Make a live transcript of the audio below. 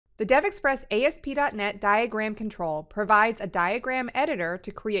The DevExpress ASP.NET Diagram Control provides a diagram editor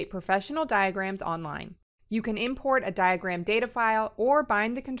to create professional diagrams online. You can import a diagram data file or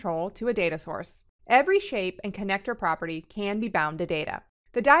bind the control to a data source. Every shape and connector property can be bound to data.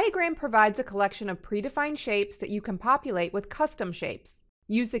 The diagram provides a collection of predefined shapes that you can populate with custom shapes.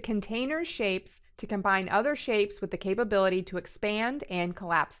 Use the container's shapes to combine other shapes with the capability to expand and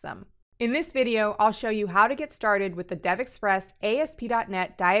collapse them. In this video, I'll show you how to get started with the DevExpress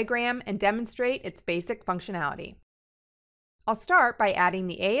ASP.NET diagram and demonstrate its basic functionality. I'll start by adding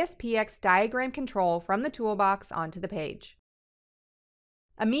the ASPX diagram control from the toolbox onto the page.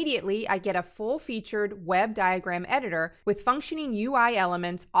 Immediately, I get a full-featured web diagram editor with functioning UI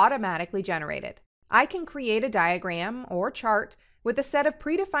elements automatically generated. I can create a diagram or chart with a set of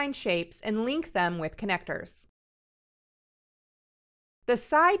predefined shapes and link them with connectors. The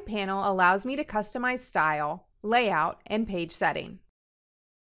side panel allows me to customize style, layout, and page setting.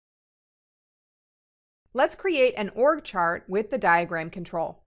 Let's create an org chart with the diagram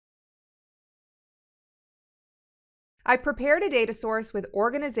control. I've prepared a data source with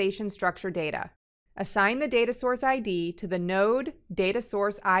organization structure data. Assign the data source ID to the node data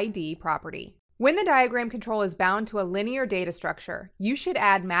source ID property. When the diagram control is bound to a linear data structure, you should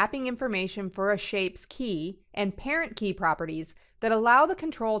add mapping information for a shape's key and parent key properties that allow the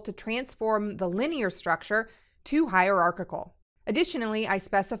control to transform the linear structure to hierarchical. Additionally, I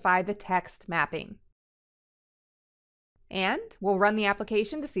specify the text mapping. And we'll run the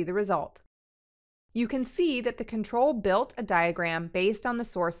application to see the result. You can see that the control built a diagram based on the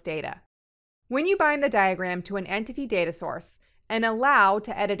source data. When you bind the diagram to an entity data source and allow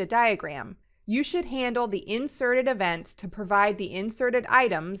to edit a diagram, you should handle the inserted events to provide the inserted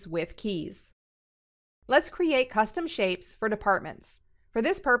items with keys. Let's create custom shapes for departments. For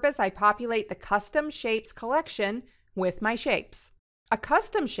this purpose, I populate the custom shapes collection with my shapes. A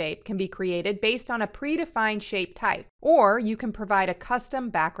custom shape can be created based on a predefined shape type, or you can provide a custom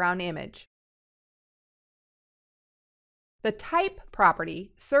background image. The type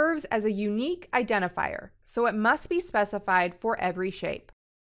property serves as a unique identifier, so it must be specified for every shape.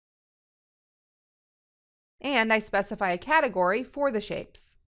 And I specify a category for the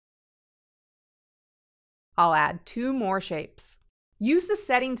shapes. I'll add 2 more shapes. Use the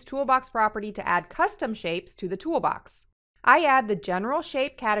Settings Toolbox property to add custom shapes to the toolbox. I add the General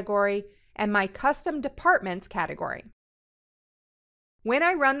Shape category and my Custom Departments category. When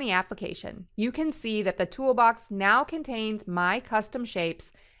I run the application, you can see that the toolbox now contains my custom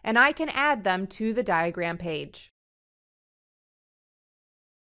shapes and I can add them to the diagram page.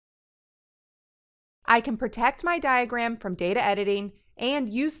 I can protect my diagram from data editing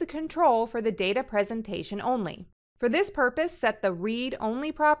and use the control for the data presentation only. For this purpose, set the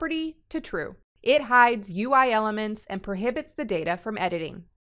ReadOnly property to true. It hides UI elements and prohibits the data from editing.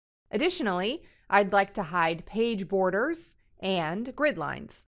 Additionally, I'd like to hide page borders and grid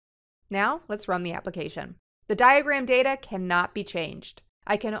lines. Now, let's run the application. The diagram data cannot be changed.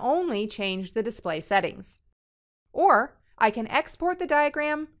 I can only change the display settings. Or I can export the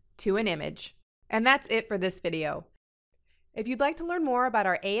diagram to an image. And that's it for this video. If you'd like to learn more about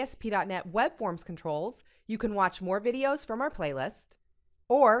our ASP.NET Web Forms controls, you can watch more videos from our playlist,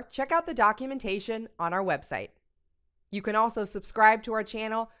 or check out the documentation on our website. You can also subscribe to our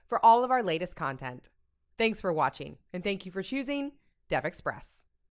channel for all of our latest content. Thanks for watching, and thank you for choosing DevExpress.